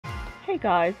Hey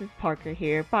guys, it's Parker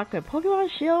here, back with Pokemon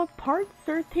Shield Part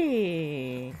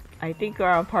 13. I think we're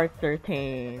on Part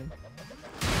 13.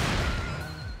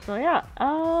 So yeah,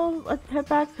 let's head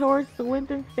back towards the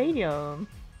Winden Stadium.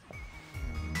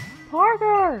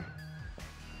 Parker!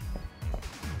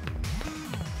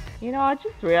 You know, I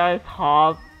just realized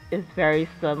Hop is very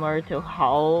similar to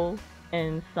Howl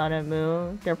in Sun and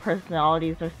Moon. Their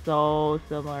personalities are so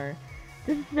similar.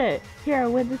 This is it, here at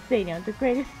Winden Stadium, the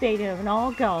greatest stadium in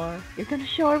all Galar. You're gonna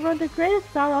show everyone the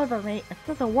greatest battle ever made and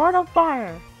set the world on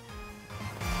fire!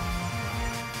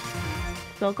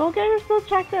 So go get yourself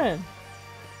checked in!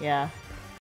 Yeah.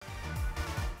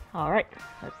 Alright,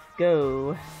 let's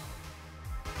go.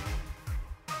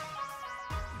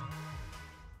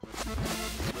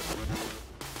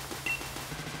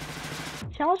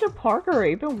 Challenger Parker,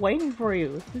 I've been waiting for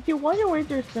you. Since you won your way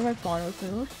through semifinals,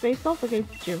 you will face off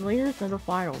against gym leaders in the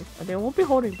finals, and they won't be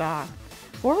holding back.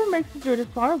 Whoever makes it through this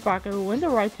final bracket will win the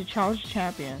right to challenge the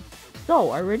champion.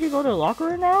 So, are you ready to go to the locker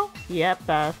room now? Yep,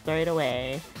 straight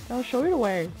away. I'll show you the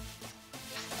way.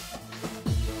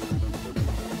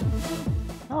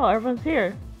 Oh, everyone's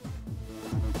here.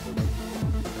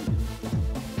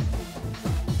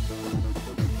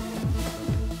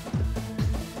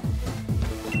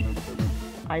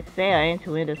 I say I aim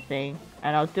to win this thing,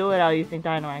 and I'll do it without using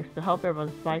Dynamax to help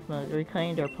everyone's spike mode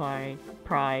reclaim their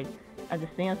pride, and to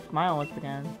see him smile once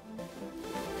again.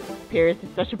 Pierce is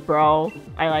such a bro.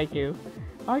 I like you.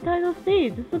 I like how you'll see,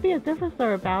 this will be a different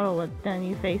sort of battle than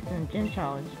you faced in the gym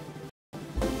challenge.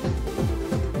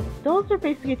 Those are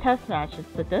basically test matches,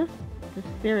 but this is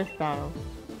a serious battle.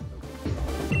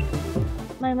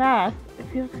 My mask, it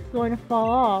feels like it's going to fall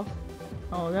off.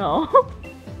 Oh no.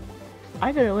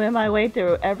 I'm gonna win my way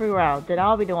through every round, then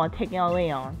I'll be the one taking on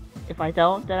Leon. If I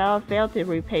don't, then I'll fail to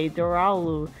repay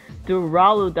Duraludon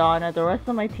and the rest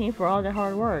of my team for all their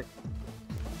hard work.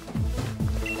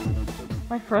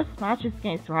 My first match is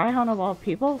against Raihan of all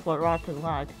people, but rotten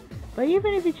luck. But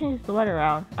even if he changes the weather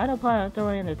around, I don't plan on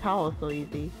throwing in the towel so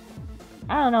easy.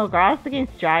 I don't know, grass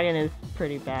against dragon is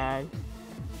pretty bad.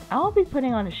 I won't be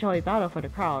putting on a showy battle for the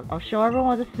crowd. I'll show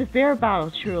everyone what a severe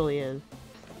battle truly is.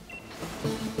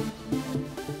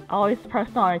 I always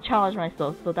pressed on and challenged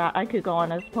myself so that I could go on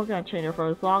as a Pokemon trainer for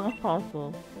as long as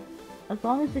possible. As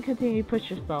long as you continue to push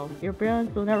yourself, your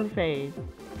brilliance will never fade.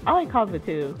 I like Kava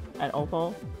too, and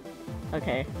Opal.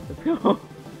 Okay, let's go.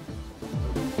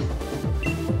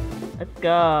 Let's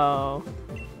go.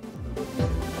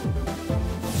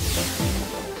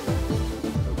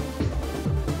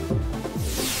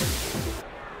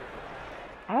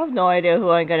 I have no idea who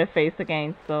I'm gonna face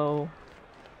against, so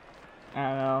I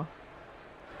don't know.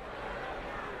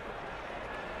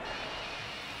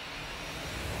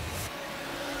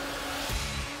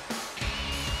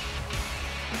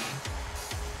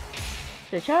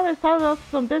 The chairman is telling us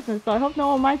some business, so I hope no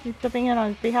one minds me stepping in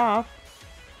on his behalf.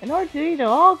 In order to reach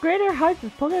all greater heights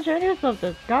as Pokemon trainers of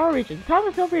the Galar region, the time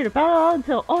is over here to battle on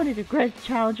until only the greatest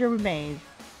challenger remains.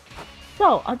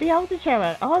 So, on behalf of the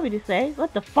chairman, allow me to say,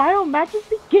 let the final matches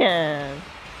begin!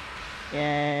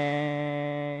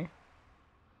 Yay!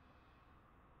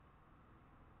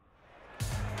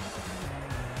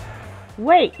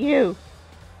 Wait, you!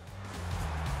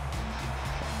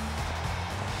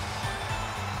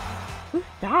 Who's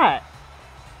that?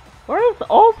 Where's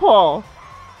Opal?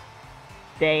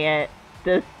 Dang it.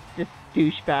 This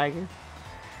douchebag.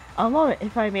 A moment,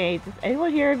 if I may. Does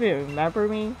anyone here even remember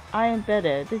me? I am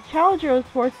Bede. The challenger was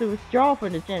forced to withdraw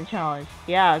from the gym challenge.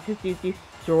 Yeah, because you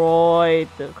destroyed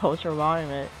the cultural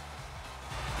monument.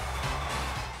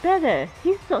 Bede,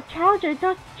 he's the challenger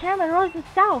just chairman runs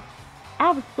himself. I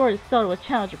have a story to settle with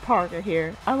Challenger Parker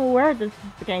here. I'm aware this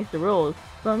is against the rules,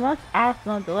 but I must ask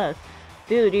nonetheless.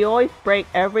 Dude, you always break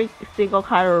every single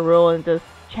kind of rule in this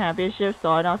championship,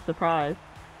 so I'm not surprised.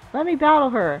 Let me battle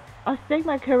her. I'll stake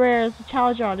my career as a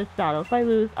challenger on this battle. If I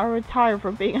lose, I'll retire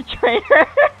from being a trainer.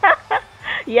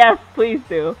 Yes, please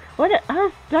do. What an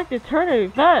unexpected turn of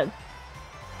events.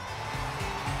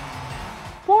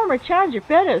 Former Challenger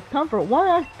Bede has come for one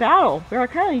last battle. We are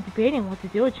currently debating what to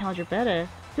do with Challenger Bede.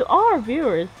 To all our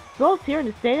viewers, both here in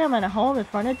the stadium and at home in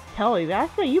front of the telly, we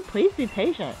ask that you please be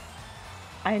patient.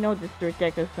 I know this is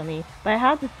ridiculous to me, but I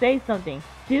have to say something.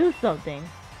 Do something.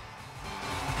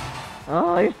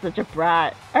 Oh, you're such a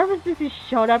brat. Ever since you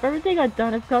showed up, everything I've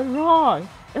done has gone wrong.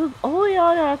 It was only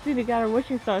on asking to gather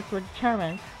wishing stars for the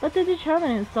chairman, but then the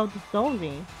chairman himself disowned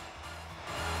me.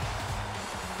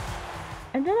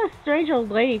 And then a strange old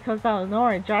lady comes out of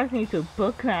nowhere and drives me to a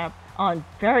book camp on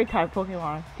fairy-type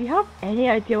Pokemon. Do you have any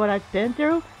idea what I've been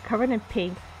through? Covered in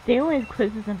pink, dealing with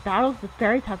quizzes and battles with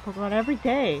fairy-type Pokemon every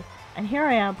day. And here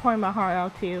I am pouring my heart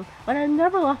out to you, when I've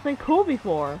never lost my cool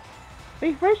before.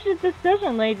 We've reached a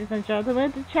decision, ladies and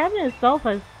gentlemen. The champion itself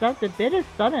has accepted bitter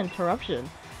sudden interruption.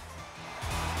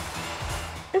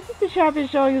 Isn't the champion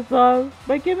showing his love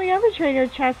by giving every trainer a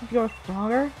chance to grow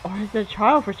stronger? Or is it a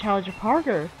trial for Challenger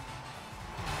Parker?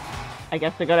 I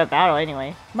guess to go to battle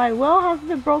anyway. My will hasn't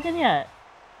been broken yet.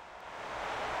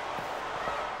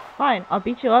 Fine, I'll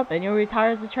beat you up and you'll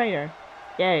retire as a trainer.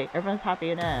 Yay, everyone's happy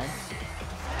in the end.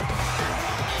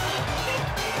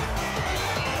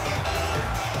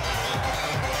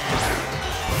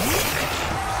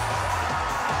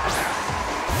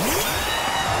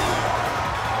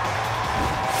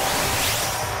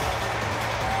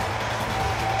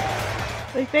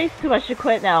 We face too much to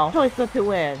quit now. Choice not to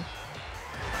win.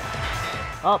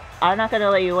 Oh, I'm not gonna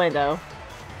let you win though.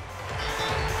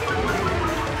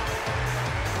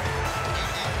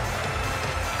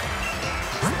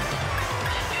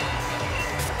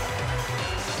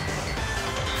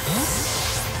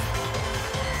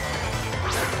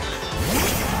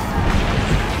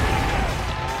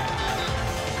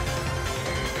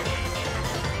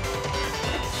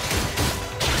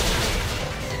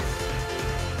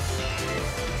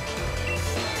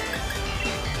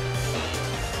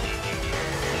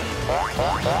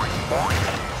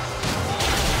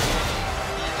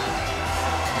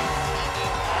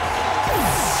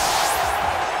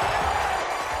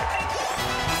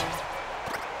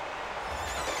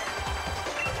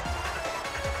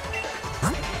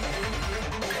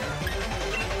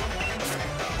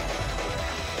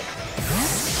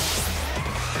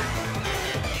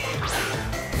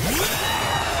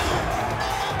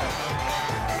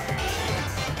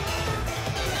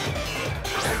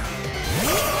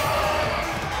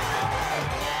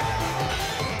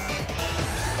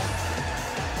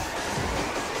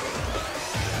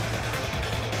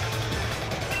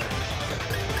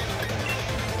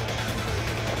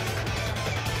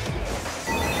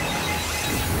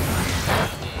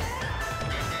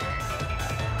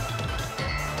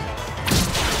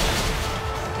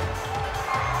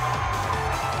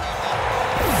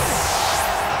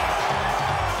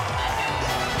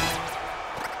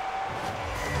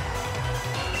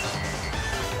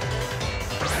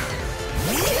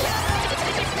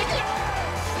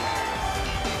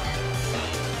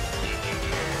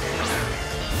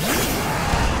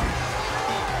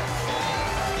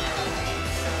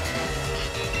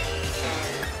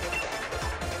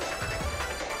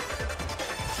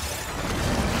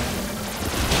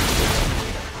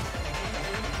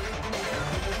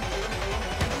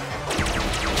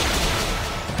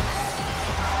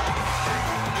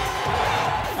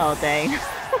 Oh dang.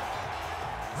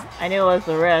 I knew it was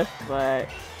a risk, but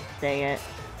dang it.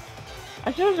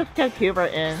 I should have just kept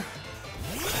Hubert in.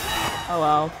 Oh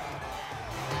well.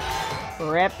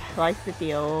 Rip, likes the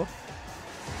deal.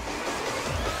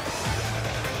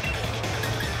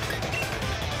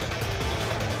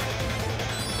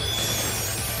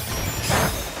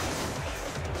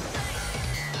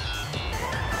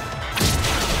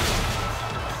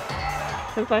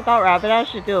 Because I thought Rapidash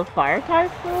should do a fire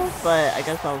type move, but I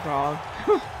guess I was wrong.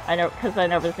 I know, because I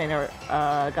never seen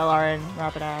Galar and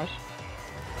Rapidash.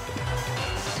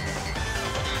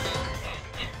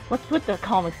 What's with the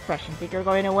calm expression? Think you're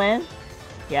going to win?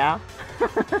 Yeah.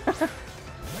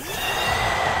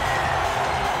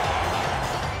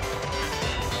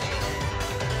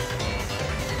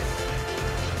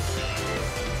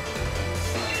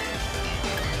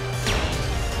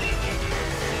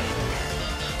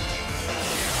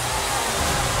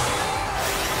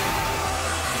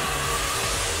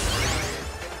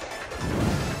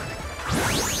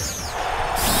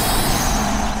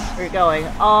 We're going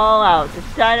all out to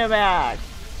Dynamax.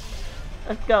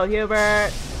 Let's go,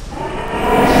 Hubert.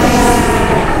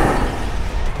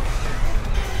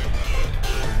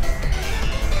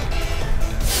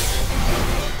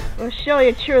 We'll show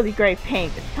you truly great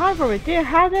paint. It's time for a dear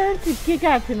hazard to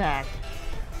Gigantamax.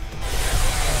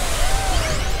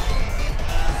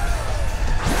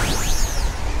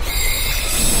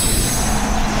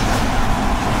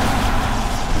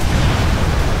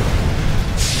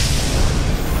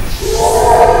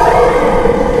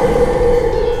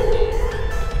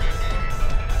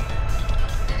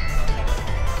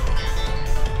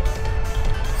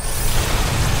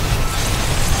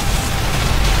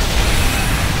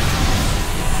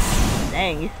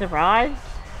 Dang, you survived?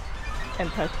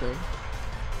 Impressive.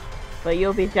 But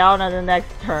you'll be down on the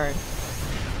next turn.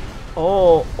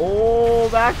 Oh,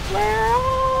 back flare!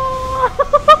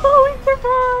 Oh, we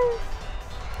survived!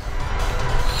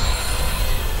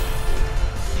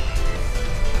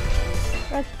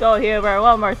 Let's go, Hubert,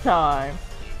 one more time.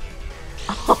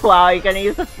 Wow, you're gonna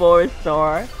use a full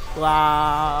restore?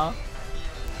 Wow.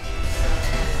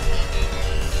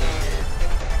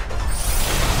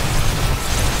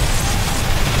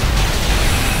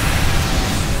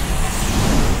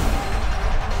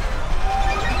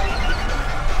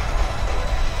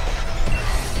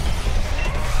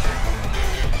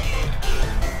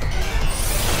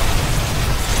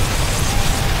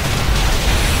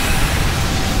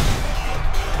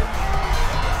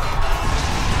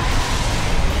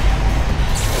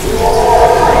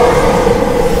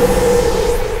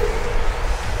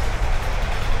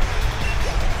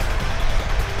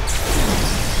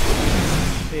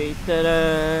 We did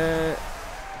it.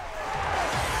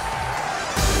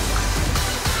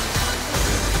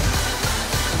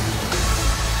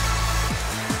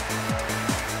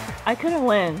 I couldn't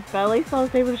win, but at least I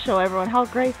was able to show everyone how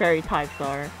great fairy types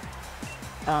are.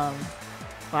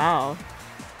 Wow.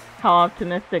 How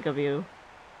optimistic of you.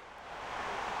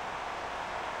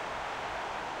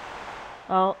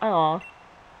 Well, I lost.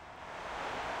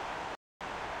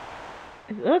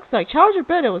 It looks like Challenger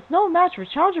Bennett was no match for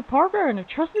Challenger Parker and a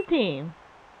trusted team.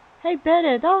 Hey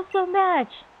Bennett, that was no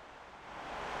match.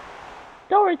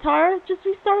 Don't retire, just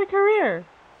restart a career.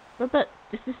 But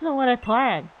this isn't what I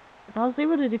planned. If I was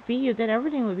able to defeat you, then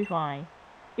everything would be fine.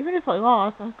 Even if I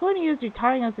lost, I was going to use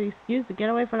retiring as an excuse to get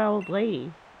away from that old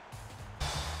lady.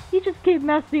 You just keep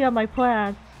messing up my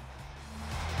plans.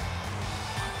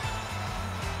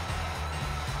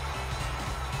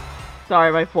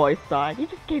 Sorry, my voice died. You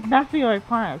just keep messing with my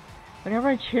plans.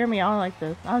 Whenever you cheer me on like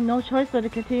this, I have no choice but to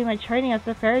continue my training as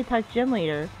a fairy-type gym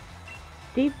leader.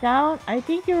 Deep down, I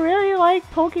think you really like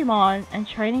Pokémon and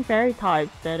training fairy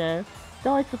types, but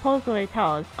though I suppose with my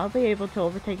talents, I'll be able to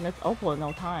overtake Miss Opal in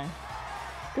no time.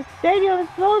 The stadium is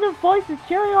filled with voices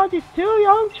cheering on these two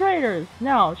young trainers.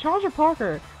 Now, Challenger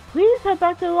Parker, please head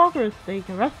back to the lockers so you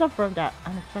can rest up from that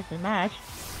unexpected match.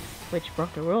 Which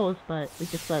broke the rules, but we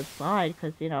just let it slide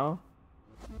because, you know,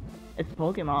 it's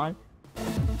Pokemon.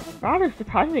 Rather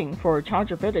surprising for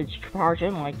Challenger Bennett to charge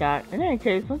in like that. In any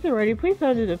case, once you're ready, please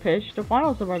head to the pitch. The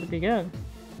finals are about to begin.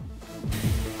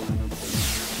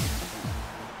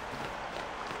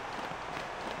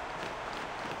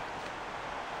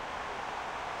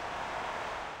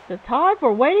 The time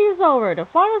for waiting is over. The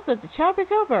finals of the Champion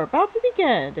Cup are about to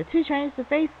begin. The two trainers to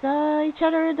face each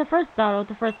other in the first battle.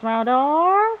 The first round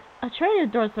are a trainer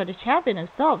endorsed by the champion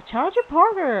himself, Challenger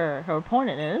Parker. Her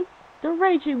opponent is the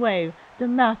Raging Wave, the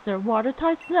Master Water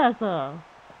type Snezza.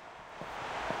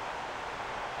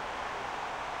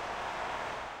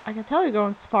 I can tell you're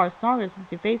going far stronger since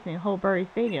you're facing Holbury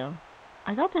Stadium.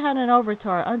 I got to hand it over to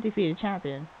our undefeated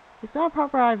champion. He's got a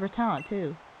proper eye for talent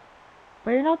too.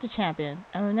 But you're not the champion,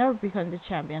 and will never become the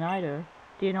champion either.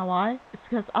 Do you know why? It's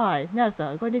because I, Nessa,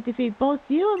 am going to defeat both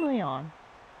you and Leon.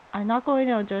 I'm not going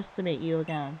to underestimate you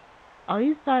again. I'll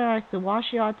use Dynamax to wash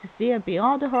you out to sea and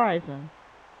beyond the horizon.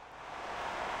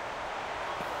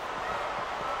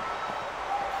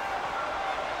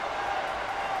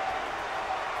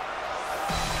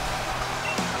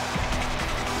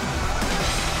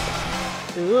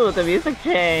 Ooh, the music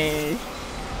changed.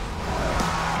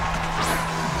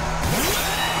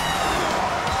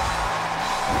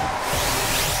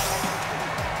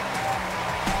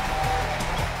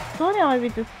 Sonia might be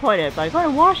disappointed, but I'm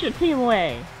going to wash your team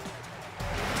away.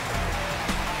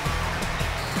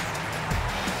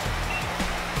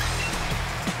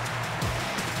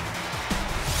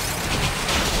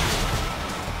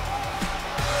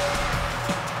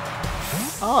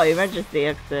 Oh, emergency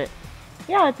exit.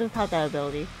 Yeah, it does have that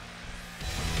ability.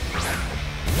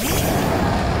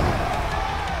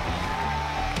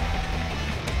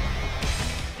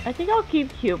 I think I'll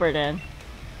keep Hubert in.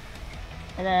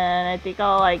 And then I think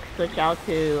I'll like switch out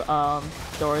to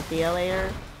Dorothea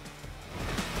later.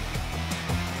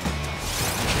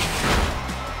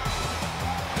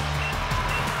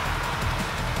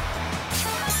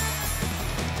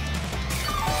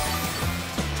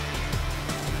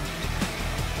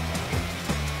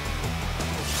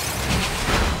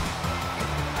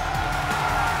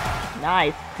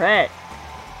 Nice crit.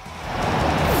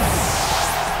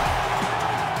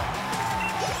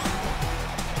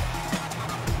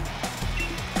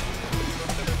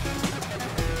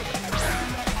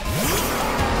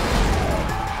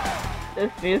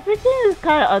 This music thing is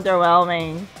kind of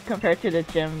underwhelming compared to the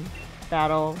gym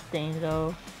battle thing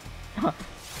though. Oh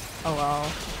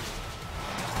well.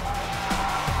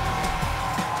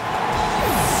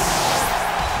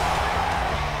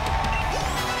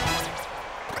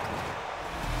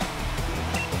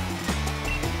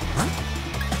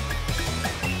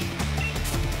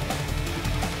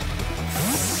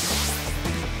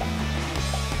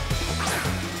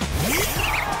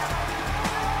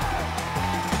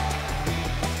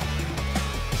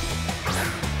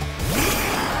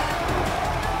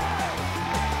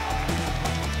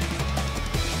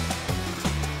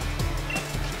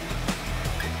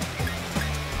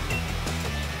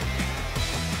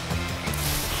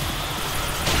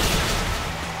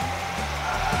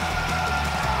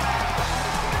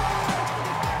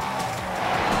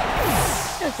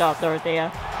 job,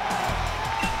 Dorothea.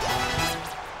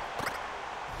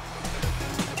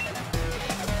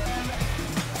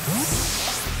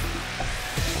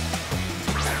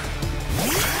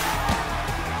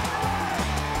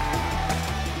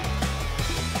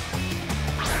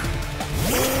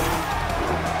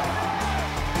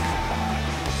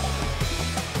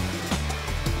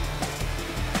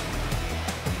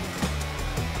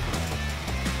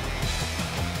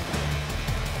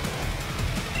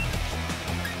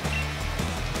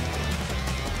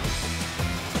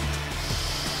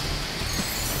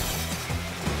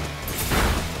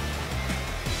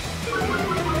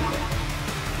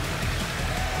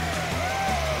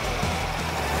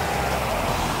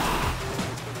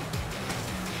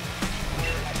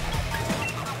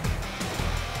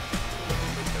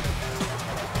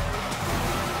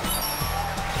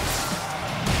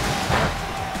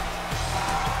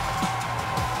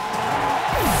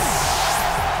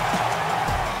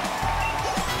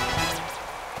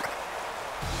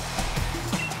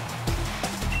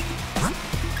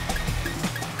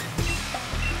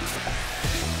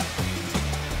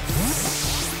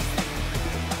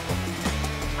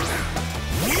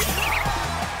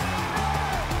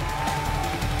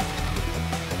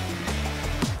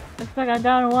 Looks like I'm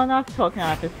down to one last Pokemon. I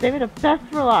have to save it the best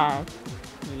for last.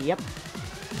 Yep.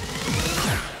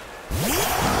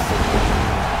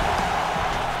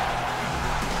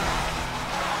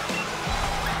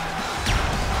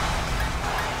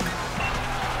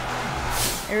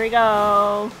 Here we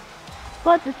go.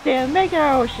 But to stand, make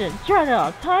our ocean. Try it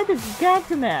out. Time to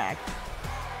Gigantamax.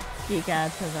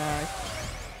 Gigantamax.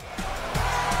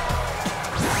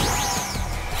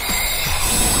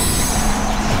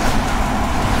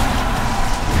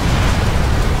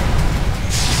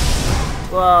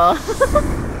 Whoa.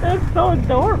 That's so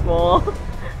adorable.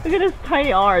 Look at his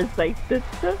tiny arms like this.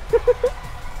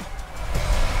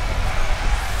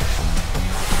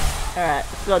 Alright,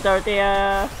 let's go,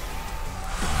 Dorothea.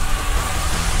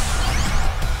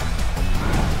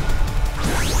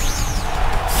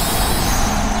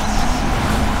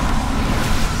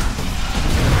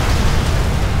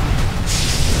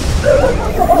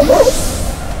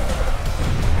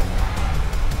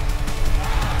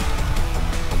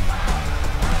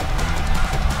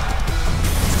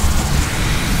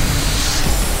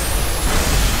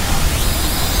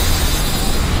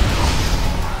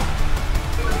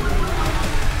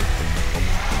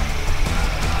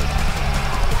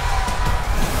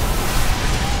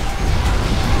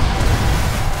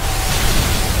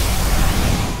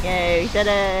 Yay, we did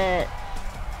it!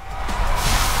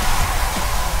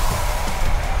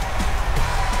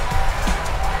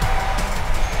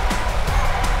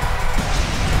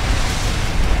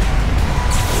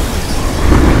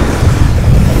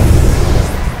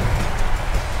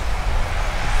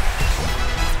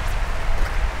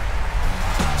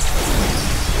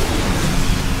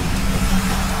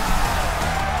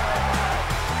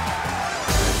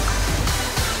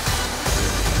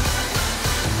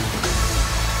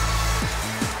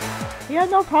 You had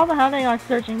no problem having our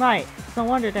searching might. It's no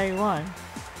wonder that you won.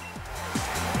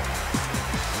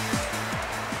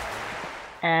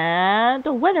 And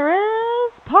the winner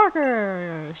is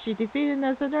Parker! She defeated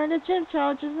Nessa during the gym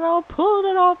challenges and now pulled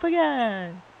it off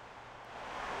again!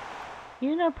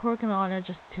 You and Pokemon are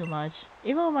just too much.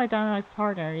 Even with my Dynamite's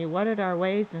partner, you weathered our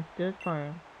ways and stood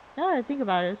firm. Now that I think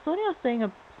about it, Sonia was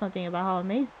saying something about how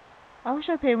amazing. I wish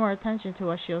I paid more attention to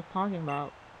what she was talking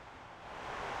about.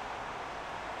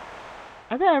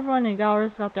 I bet everyone in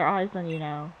Galler's got their eyes on you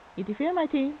now. You defeated my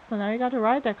team, so now you got to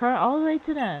ride that car all the way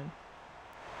to the end.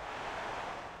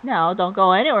 Now, don't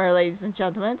go anywhere, ladies and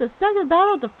gentlemen. The second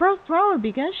battle of the first round will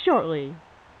begin shortly.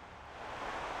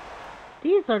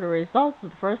 These are the results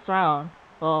of the first round.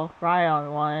 Well,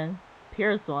 Ryan won,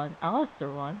 Pierce won,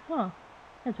 Alistair won. Huh,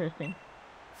 interesting.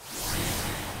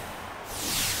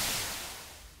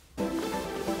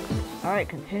 Alright,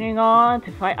 continuing on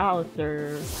to fight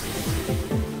Alistair.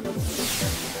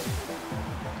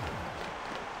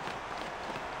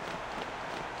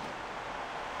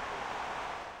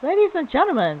 Ladies and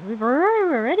gentlemen, we're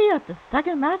already at the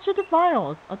second match of the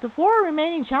finals. Of the 4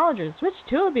 remaining challengers, which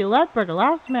 2 will be led for the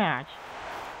last match?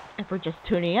 If we're just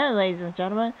tuning in, ladies and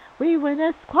gentlemen, we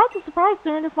witnessed quite a surprise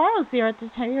during the finals here at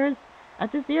this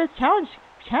year's Challenge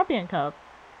Champion Cup.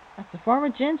 As the former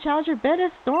gym challenger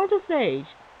Bennett stormed the stage,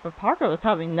 but Parker was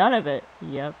having none of it.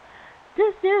 Yep.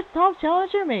 This year's top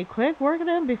challenger made quick work of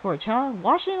him before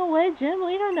washing away gym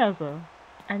leader Nessa.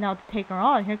 And now to take her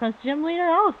on, here comes gym leader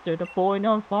Alistair, the boy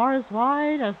known far as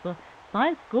wide as the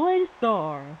Science School-age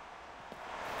star.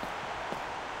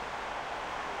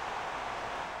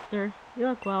 Sir, you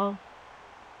look well.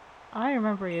 I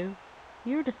remember you.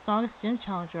 You were the strongest gym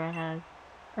challenger I had.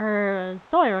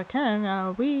 So I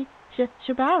reckon, we should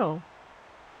battle.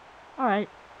 Alright.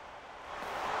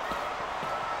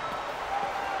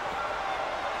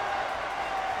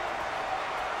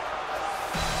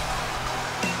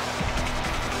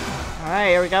 Alright,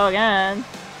 here we go again.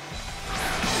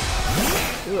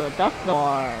 Ooh, a dust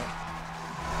storm.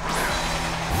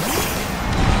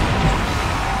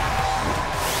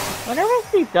 Whenever I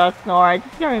see Dust Snore, I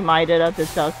just get reminded of the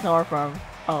Dust Snore from...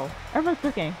 Oh, everyone's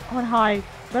looking. I wanna hide,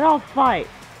 but I'll fight.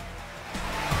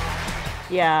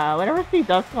 Yeah, whenever I see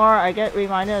Dust Snore, I get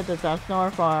reminded of the Dust Snore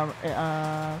from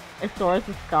Explorers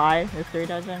the Sky Mystery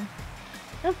Dungeon.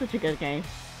 That's such a good game.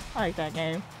 I like that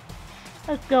game.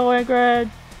 Let's go, Ingrid!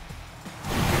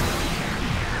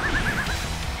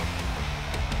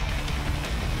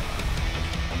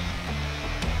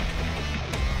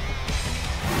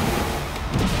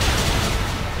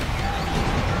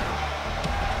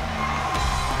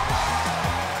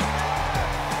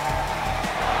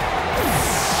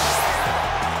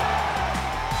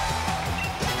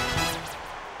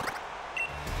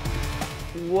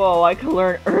 Whoa, I can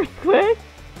learn Earthquake?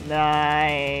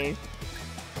 Nice.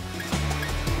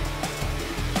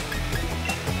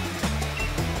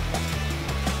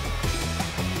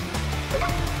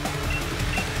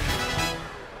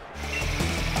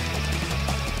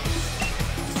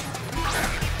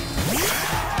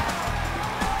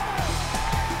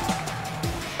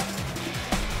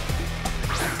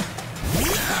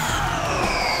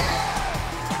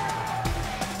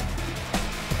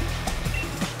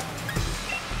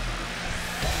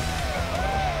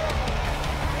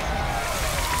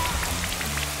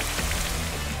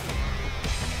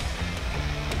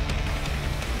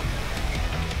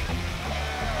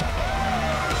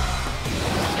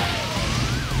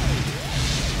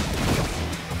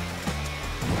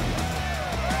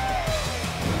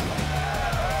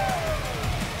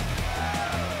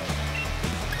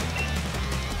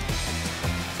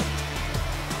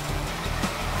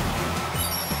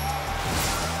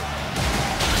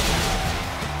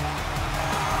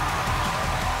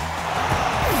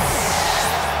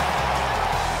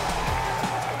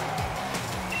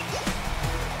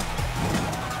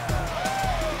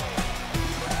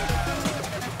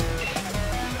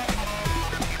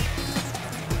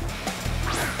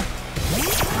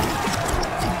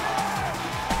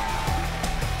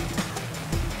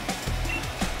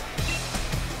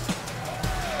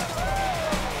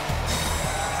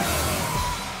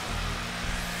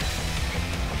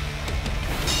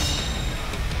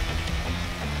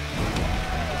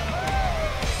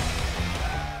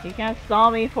 You can't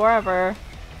stall me forever.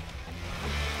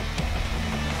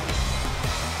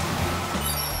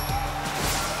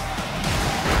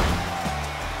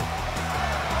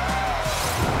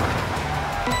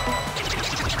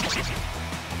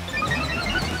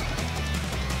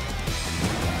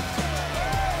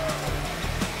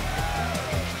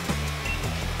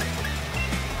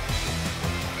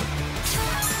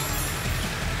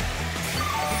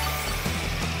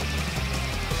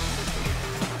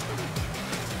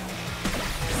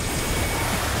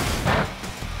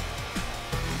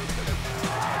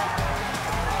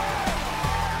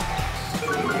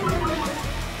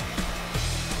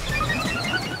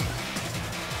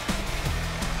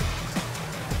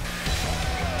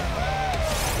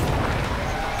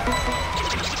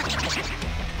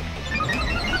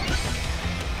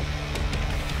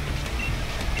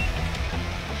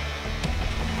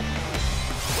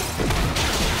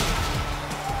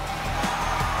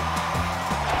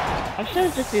 I should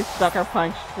have just used Sucker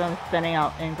Punch because I'm spinning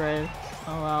out Ingrid.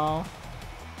 Oh well.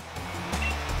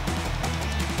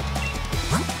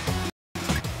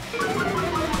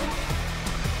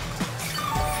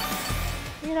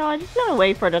 You know, I'm just gonna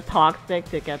wait for the Toxic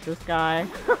to get this guy.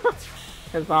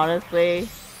 Because honestly,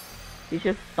 he's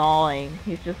just stalling.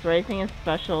 He's just raising his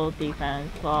special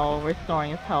defense while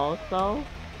restoring his health, so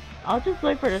I'll just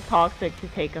wait for the Toxic to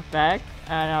take effect,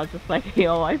 and I'll just like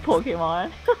heal my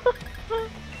Pokemon.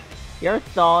 You're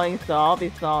stalling, so I'll be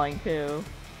stalling too.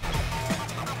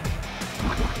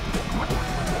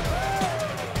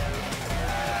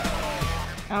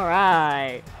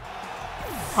 Alright.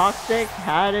 Toxic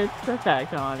had its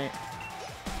effect on it.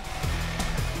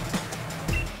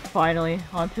 Finally,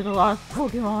 onto the last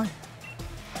Pokemon.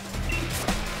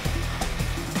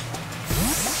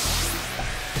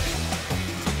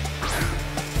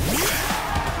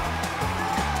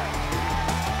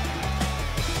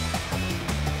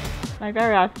 My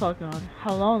very last Pokemon.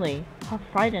 How lonely. How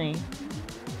frightening.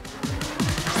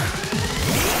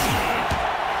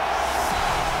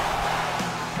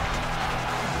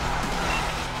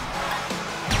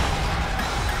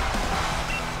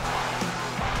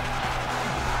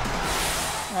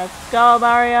 go,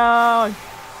 Mario!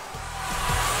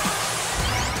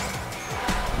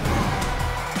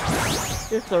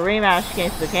 This is a rematch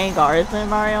against the Gengar, isn't it,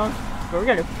 Mario? But we're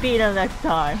gonna beat him next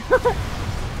time.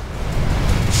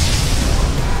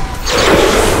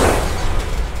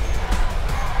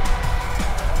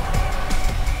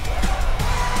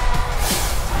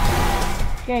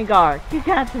 Gengar,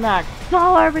 Gigantamax,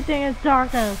 swallow everything in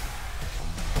darkness!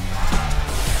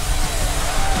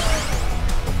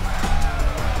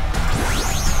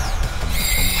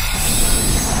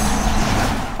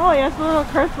 Oh, he has a little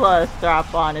Cursula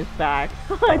strap on his back.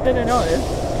 I didn't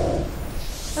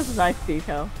notice. That's a nice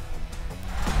detail.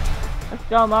 Let's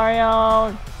go,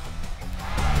 Mario!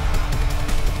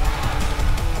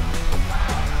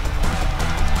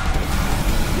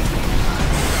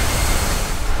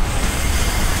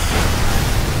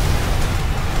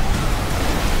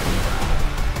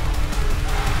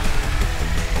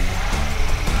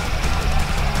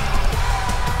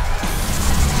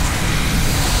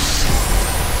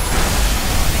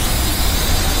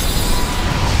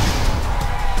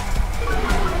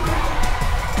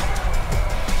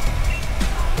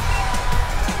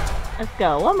 Let's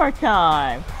go, one more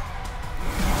time.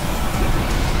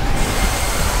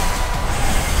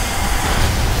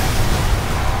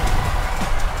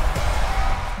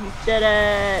 You did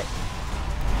it.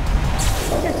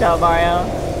 Good job,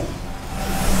 Mario.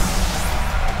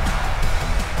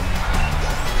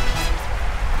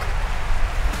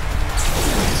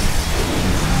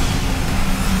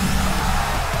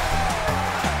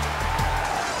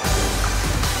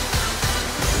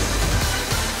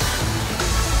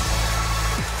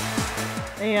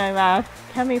 Anyway, Mask,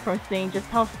 kept me from seeing just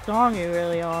how strong you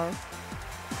really are.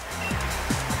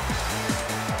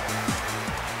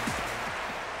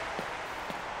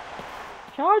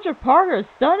 Challenger Parker,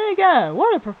 stunning again!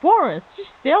 What a performance! She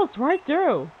sails right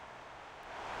through!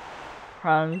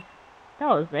 Crumbs. That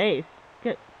was ace.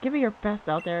 Give it your best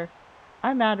out there.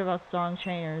 I'm mad about strong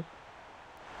trainers.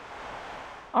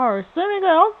 Our seemingly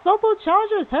unstoppable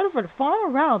challenger is headed for the final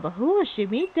round, but who will she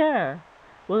meet there?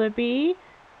 Will it be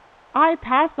I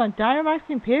passed on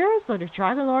Dynamaxing Pierce or the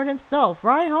Dragon Lord himself,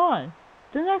 Raihan?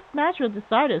 The next match will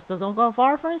decide it, so don't go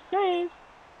far from his face.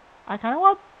 I kinda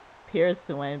want Pierce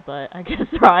to win, but I guess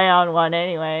Raihan won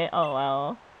anyway. Oh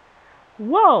well.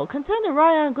 Whoa! Contender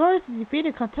Raihan gloriously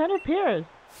defeated Contender Pierce.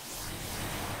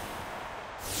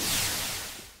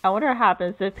 I wonder what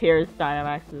happens if Pierce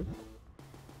Dynamaxes.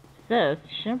 Sis,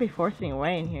 you shouldn't be forcing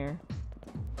away in here.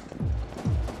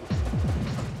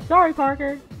 Sorry,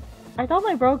 Parker. I thought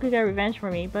my bro could get revenge for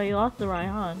me, but he lost to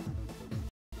Raihan.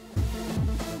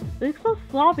 It looks so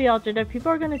sloppy out there that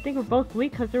people are gonna think we're both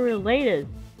weak because they're related.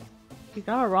 You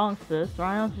got it wrong, sis.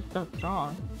 Raihan's just that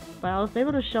strong. But I was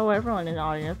able to show everyone in the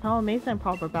audience how amazing a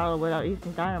proper battle without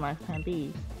using Dynamax can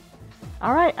be.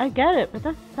 Alright, I get it, but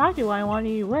that's exactly why I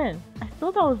wanted you to win. I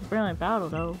still thought it was a brilliant battle,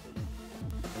 though.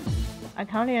 I'm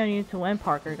counting on you to win,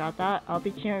 Parker. Got that? I'll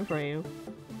be cheering for you.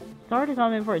 Sorry to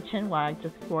come in for a chin wag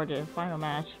just before the final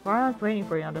match. Raihan's waiting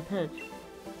for you on the pitch.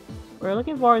 We're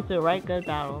looking forward to a right good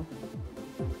battle.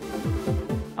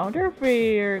 I wonder if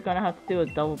we're gonna have to do a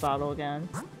double battle again.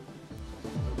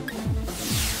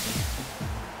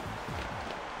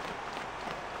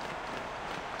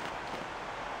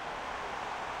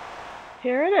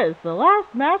 Here it is, the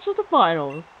last match of the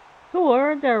finals. Who will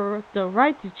earn the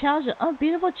right to challenge the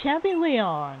unbeatable champion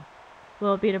Leon?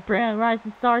 Will it be the brand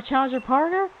rising star Challenger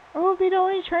Parker? Or will it be the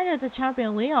only trainer the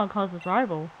champion Leon calls his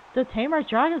rival, the Tamer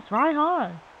Dragon's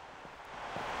Raihan?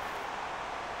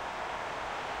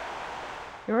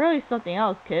 You're really something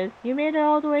else, kid. You made it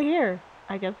all the way here.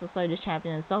 I guess it's like the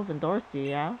champion himself endorsed you,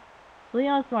 yeah?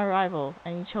 Leon's my rival,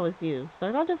 and he chose you, so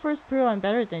I got to first prove I'm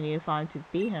better than you if I'm to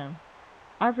beat him.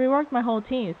 I've reworked my whole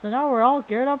team, so now we're all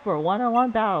geared up for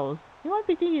one-on-one battles. You might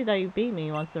be thinking that you beat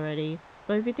me once already,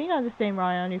 but if you think I'm the same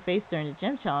Raihan you faced during the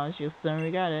gym challenge, you'll soon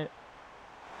regret it.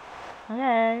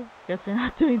 Okay, guess we're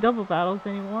not doing double battles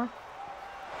anymore.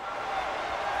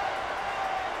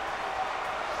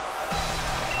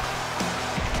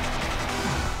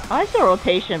 I like the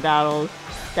rotation battles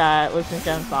that was in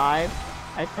Gen 5.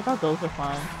 I thought those were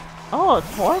fun. Oh,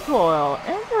 it's Torkoal!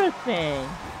 Interesting!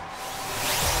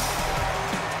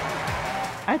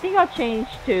 I think I'll change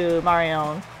to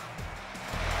Marion.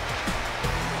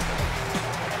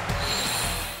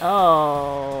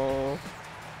 Oh.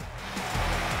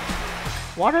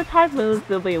 Water type moves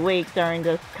will be weak during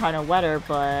this kind of weather,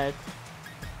 but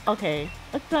okay,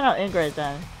 let's send out Ingrid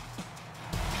then.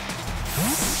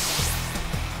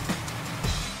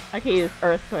 I can use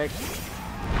Earthquake.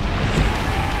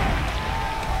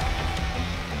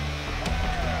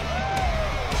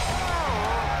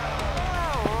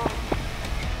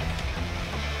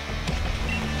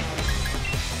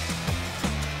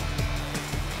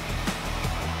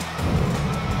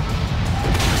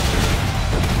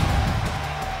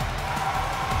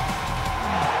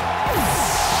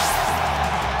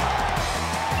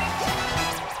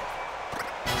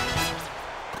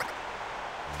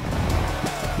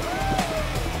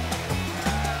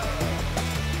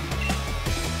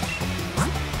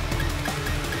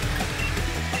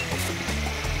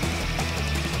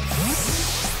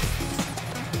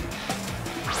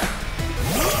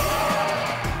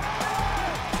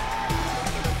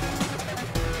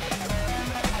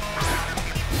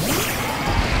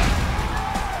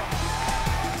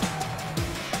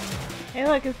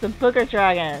 Look, it's the Booger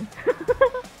Dragon.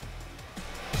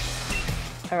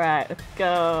 Alright, let's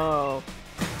go.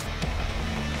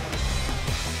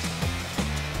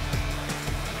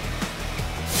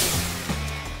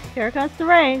 Here comes the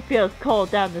rain. Feels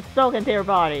cold down to soak into your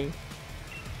body.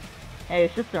 Hey,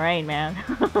 it's just the rain, man.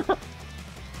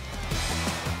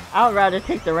 I would rather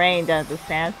take the rain than the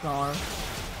sandstorm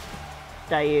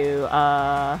that you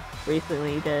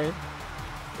recently did.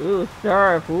 Ooh,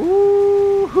 surf.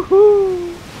 Ooh, hoo hoo.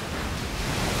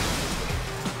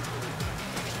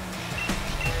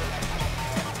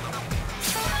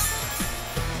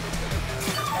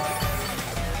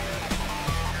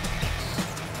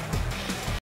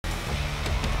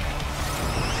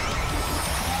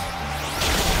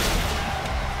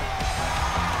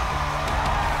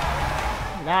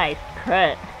 Nice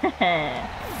crit.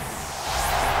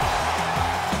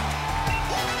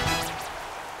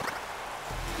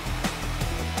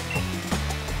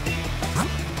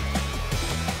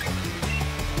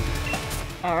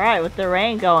 Alright, with the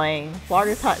rain going,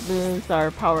 water type moves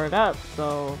are powered up,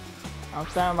 so I'll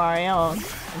send Mario and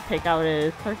take out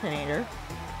his Turtonator.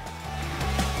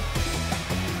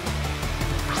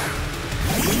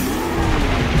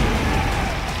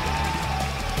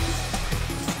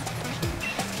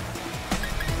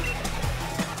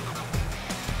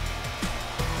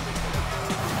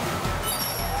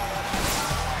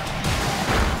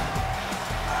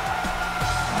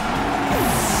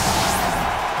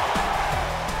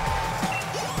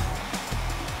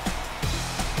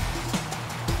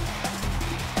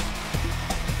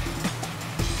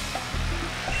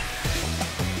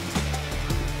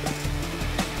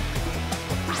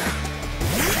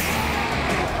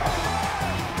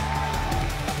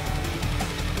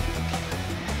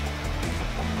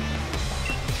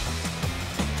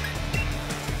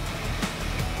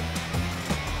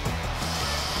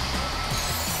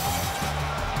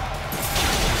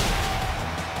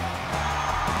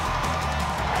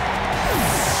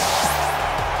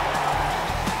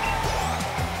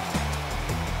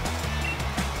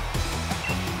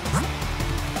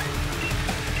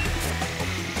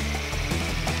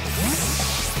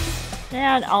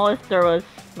 And Alistair was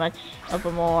much of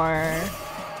a more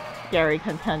scary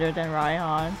contender than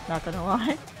Ryan, not gonna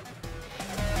lie.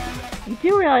 You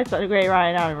do realize that the great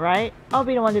Ryan, right? I'll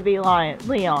be the one to beat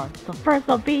Leon, so first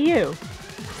I'll beat you!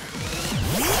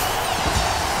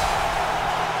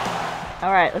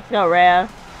 Alright, let's go, Rhea.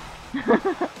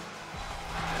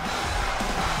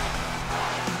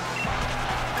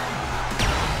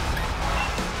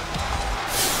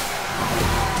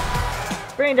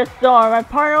 Bring the storm, my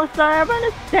partner was sorry, I'm in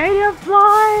the stadium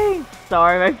flying!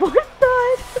 Sorry, my voice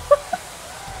died.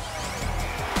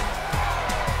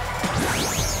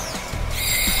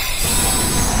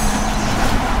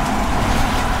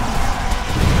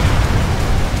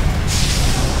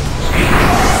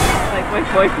 Like my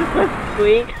voice is so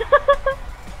squeak.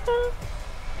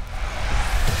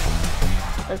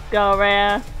 Let's go,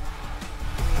 Rhea.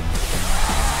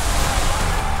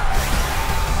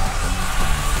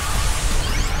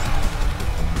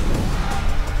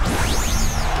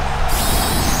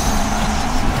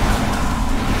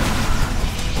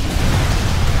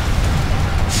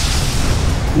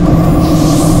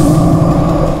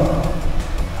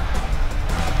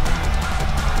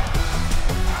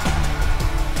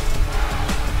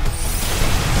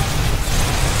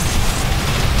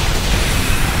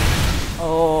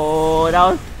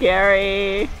 That was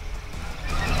scary.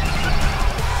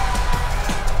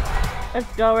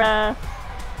 Let's go, Rhea.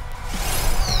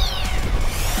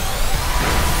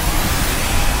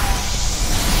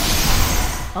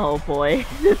 Oh boy,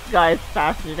 this guy's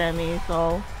faster than me,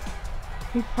 so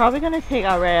he's probably gonna take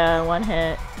out Rhea in one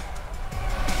hit.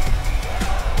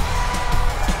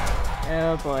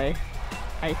 Oh boy.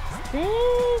 I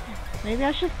think maybe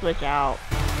I should switch out.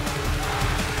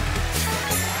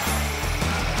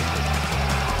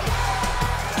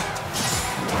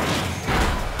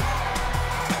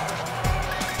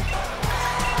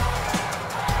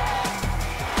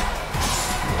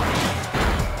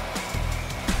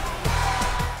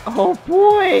 Oh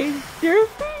boy!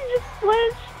 Seriously? You just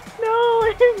switched? No,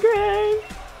 Ingrid!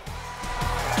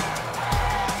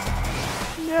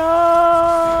 No!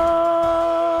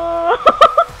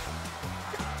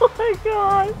 Oh my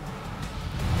god!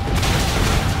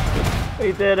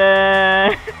 We did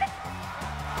it!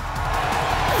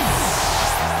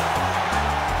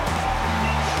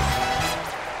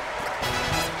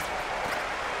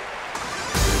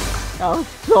 That was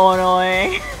so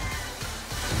annoying!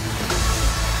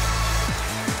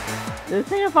 This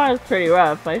thing of ours is pretty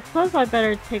rough. I suppose I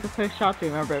better take a quick shot to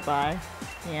remember it by.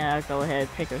 Yeah, go ahead,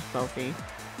 take a selfie.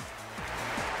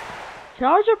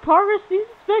 Challenger Parker seizes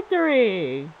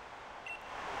victory!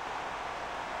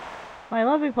 My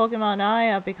lovely Pokemon and I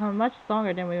have become much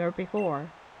stronger than we were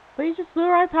before. But you just blew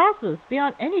right past us,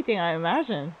 beyond anything I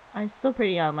imagined. I'm still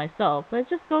pretty young myself, but it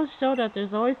just goes to show that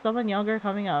there's always someone younger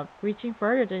coming up, reaching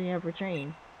further than you ever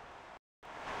dreamed.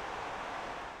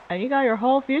 And you got your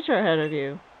whole future ahead of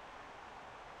you.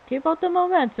 Keep up the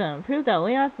momentum, prove that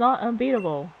Leon's not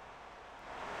unbeatable.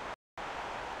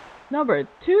 Number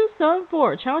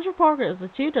 274, Challenger Parker has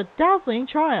achieved a dazzling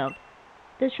triumph.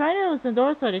 The trainer who was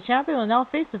endorsed by the champion will now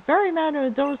face the very man who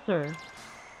endorsed her.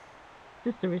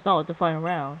 This is the result of the final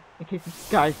round, in case you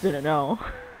guys didn't know.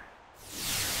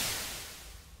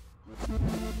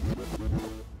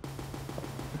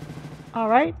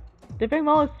 Alright, the big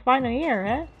moment is finally here,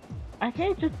 eh? I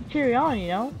can't just cheer you on, you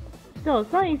know? Still,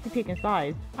 it's not easy picking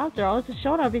sides. After all, it's a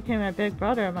showdown between my big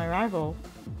brother and my rival.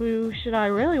 Who should I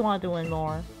really want to win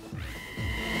more?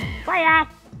 Fire!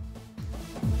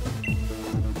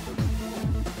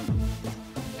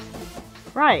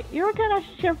 Right, you reckon I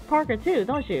should cheer for Parker too,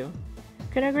 don't you?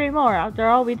 Couldn't agree more. After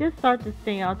all, we did start this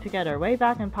thing out together way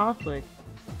back in Postwick.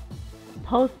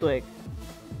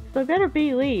 So better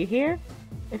beat Lee, you hear?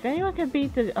 If anyone can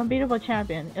beat the unbeatable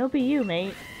champion, it'll be you,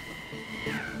 mate.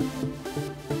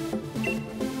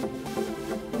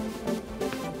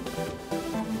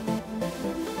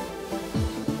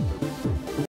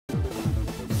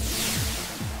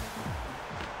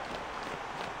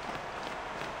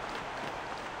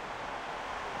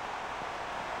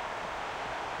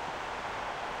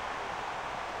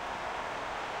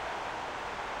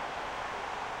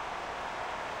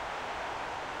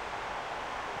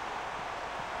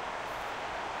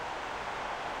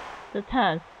 The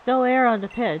tents still air on the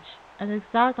pitch, and the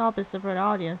exact opposite of an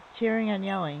audience cheering and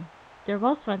yelling. They're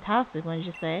both fantastic, wouldn't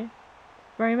you say?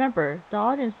 But remember, the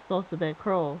audience is also a bit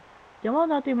cruel. They want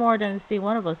nothing more than to see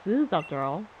one of us lose after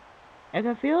all. I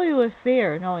can feel you with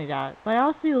fear knowing that, but I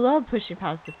also love pushing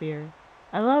past the fear.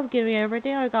 I love giving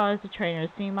everything I got as a trainer,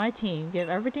 seeing my team give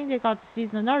everything they got to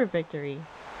seize another victory.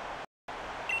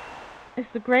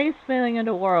 It's the greatest feeling in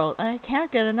the world, and I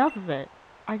can't get enough of it.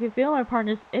 I can feel my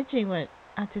partners itching with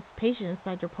anticipation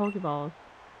inside their Pokeballs.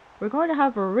 We're going to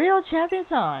have a real champion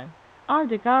time. I'm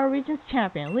the Galar Region's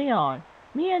champion, Leon.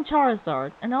 Me and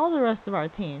Charizard, and all the rest of our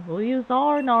team, will use all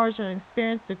our knowledge and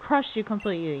experience to crush you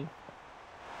completely.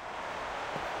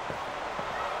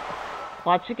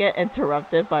 Watch it get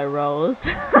interrupted by Rose.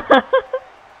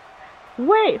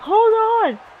 Wait, hold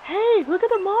on! Hey, look at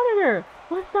the monitor!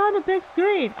 What's that on the big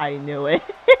screen? I knew it.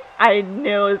 I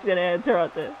knew it was gonna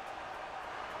interrupt it.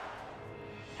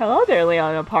 Hello there,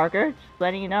 Leon and Parker. Just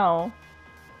letting you know.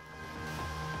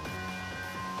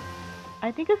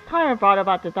 I think it's time I brought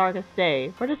about the darkest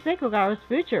day, for the sake of our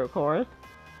future, of course.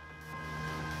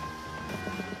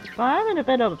 But I'm in a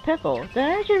bit of a pickle. The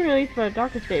energy released for the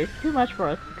darkest day is too much for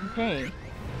us to contain.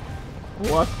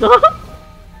 What the?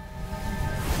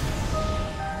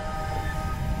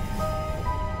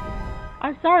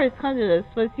 I'm sorry it's come to this,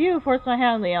 but it's you who forced my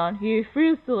hand, Leon. You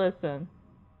refused to listen.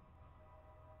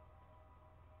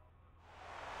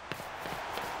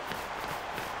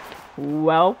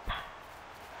 Welp.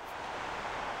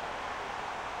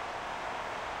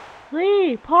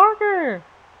 Lee! Parker!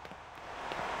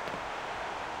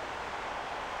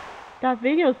 That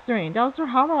video stream, that was for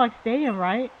Hammerlock Stadium,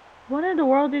 right? What in the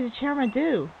world did the chairman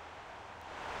do?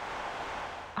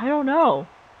 I don't know,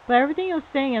 but everything he was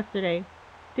saying yesterday,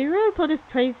 did he really put his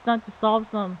crazy stunt to solve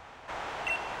some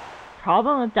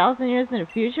problem 1,000 years in the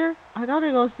future? I gotta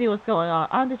go see what's going on.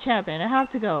 I'm the champion, I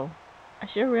have to go. I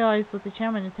should have realized what the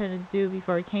chairman intended to do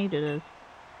before he came to this.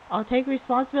 I'll take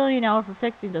responsibility now for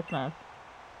fixing this mess.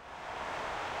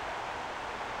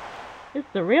 It's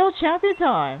the real champion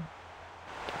time!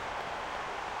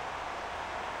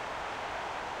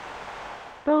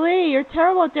 But Lee, you're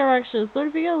terrible at directions, so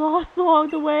if you get lost along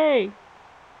the way.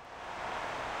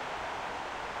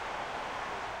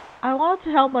 I want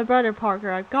to help my brother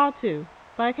Parker, I've got to.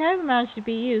 But I can't even manage to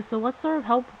be you, so what sort of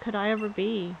help could I ever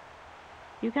be?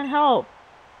 You can help.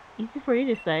 Easy for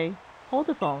you to say. Hold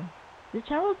the phone. The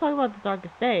channel was talking about the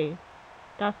darkest day.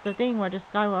 That's the thing where the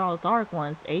sky went all dark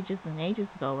once, ages and ages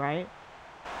ago, right?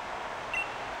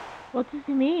 What does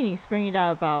he mean he's bringing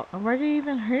that about? And where did he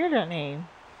even hear that name?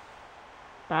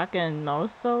 Back in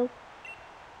Mostoke?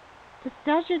 The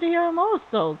statue to Hero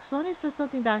Mostoke! Sonya said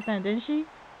something back then, didn't she?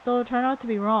 Though it turned out to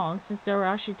be wrong, since there were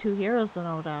actually 2 heroes and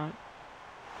all that.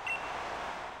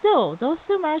 Still, those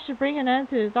 2 managed to bring an end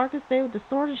to the darkest day with the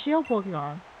Sword and Shield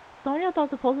Pokemon. Sonya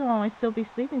thought the Pokemon might still be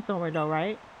sleeping somewhere though,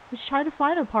 right? We should try to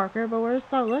find them, Parker, but where to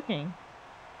start looking?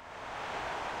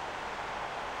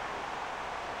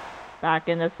 Back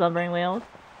in the Slumbering Whales,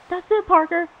 That's it,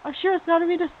 Parker. I'm sure it's gotta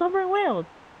be the stubborn whales.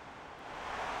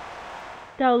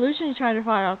 That illusion you tried to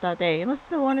fire out that day. It must have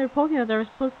been one of the Pokemon that were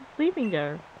supposed to be sleeping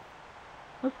there.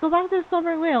 Let's go back to the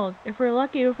stubborn whales. If we're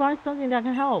lucky, we'll find something that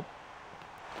can help.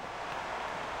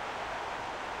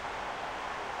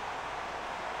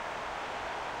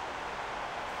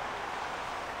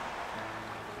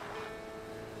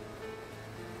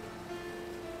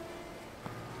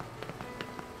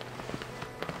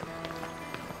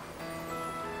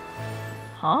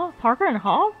 Huh? Parker and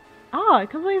Hop? Ah, I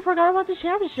completely forgot about the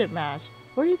championship match.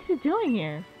 What are you two doing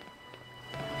here?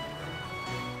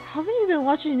 Haven't you been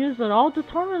watching the news at all? The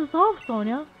tournament is off,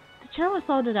 Sonia. The chairman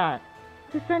saw to that.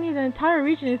 They're sending the entire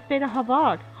region in a state of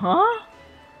havoc. Huh?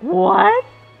 What?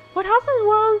 What happened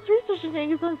while I was researching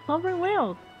things on stubborn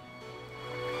whales?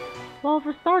 Well,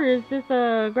 for starters, there's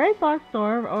a great black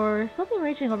storm or something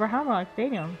raging over Hammerlock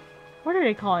Stadium. What are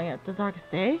they calling it? The darkest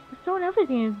day? It's throwing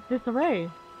everything in disarray.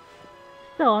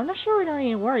 Still, I'm not sure we don't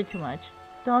need to worry too much.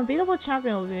 The unbeatable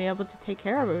champion will be able to take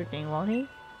care of everything, won't he?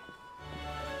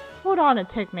 Hold on a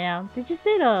tick, ma'am. Did you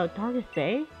say the darkest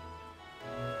day?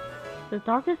 The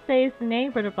darkest day is the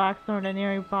name for the black storm that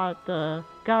nearly brought the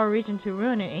Galar region to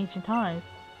ruin in ancient times.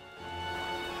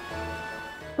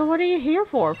 So what are you here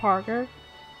for, Parker?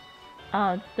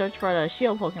 Search for the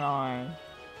shield Pokemon.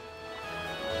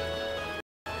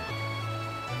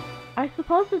 I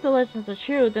suppose if the legends are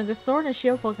true, then the Sword and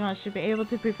Shield Pokemon should be able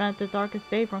to prevent the darkest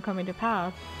day from coming to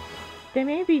pass. They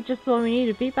may be just what we need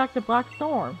to beat back the Black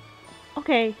Storm.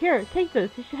 Okay, here, take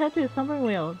this. You should head to the Stubborn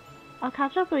Wheel. I'll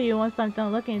catch up with you once I'm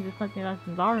done looking into something that's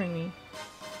been bothering me.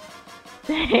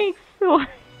 Thanks! You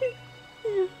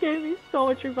just gave me so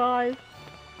much advice.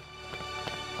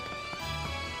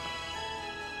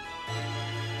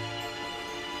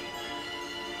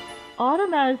 All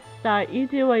that matters is that you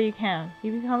do what you can.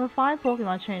 You become a fine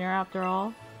Pokemon trainer after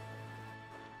all.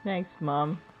 Thanks,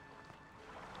 Mom.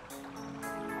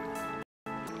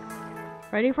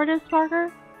 Ready for this,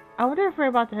 Parker? I wonder if we're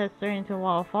about to head straight into a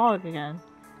wall of fog again.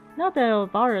 Not that it'll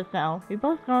bother us now. We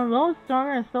both grown a little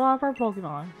stronger and still have our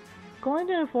Pokemon. Going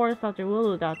to the forest after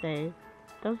Wooloo that day.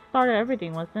 That was the start of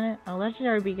everything, wasn't it? A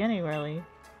legendary beginning, really.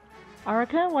 I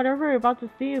reckon whatever we're about to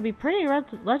see will be pretty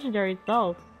legendary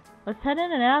itself. Let's head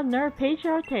in and add another page to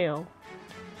our tale.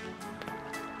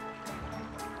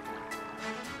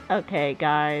 Okay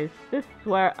guys, this is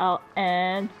where I'll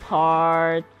end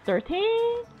part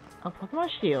 13 of Pokemon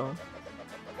Shield.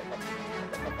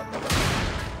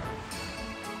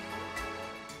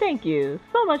 Thank you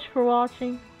so much for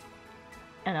watching,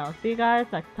 and I'll see you guys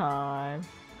next time.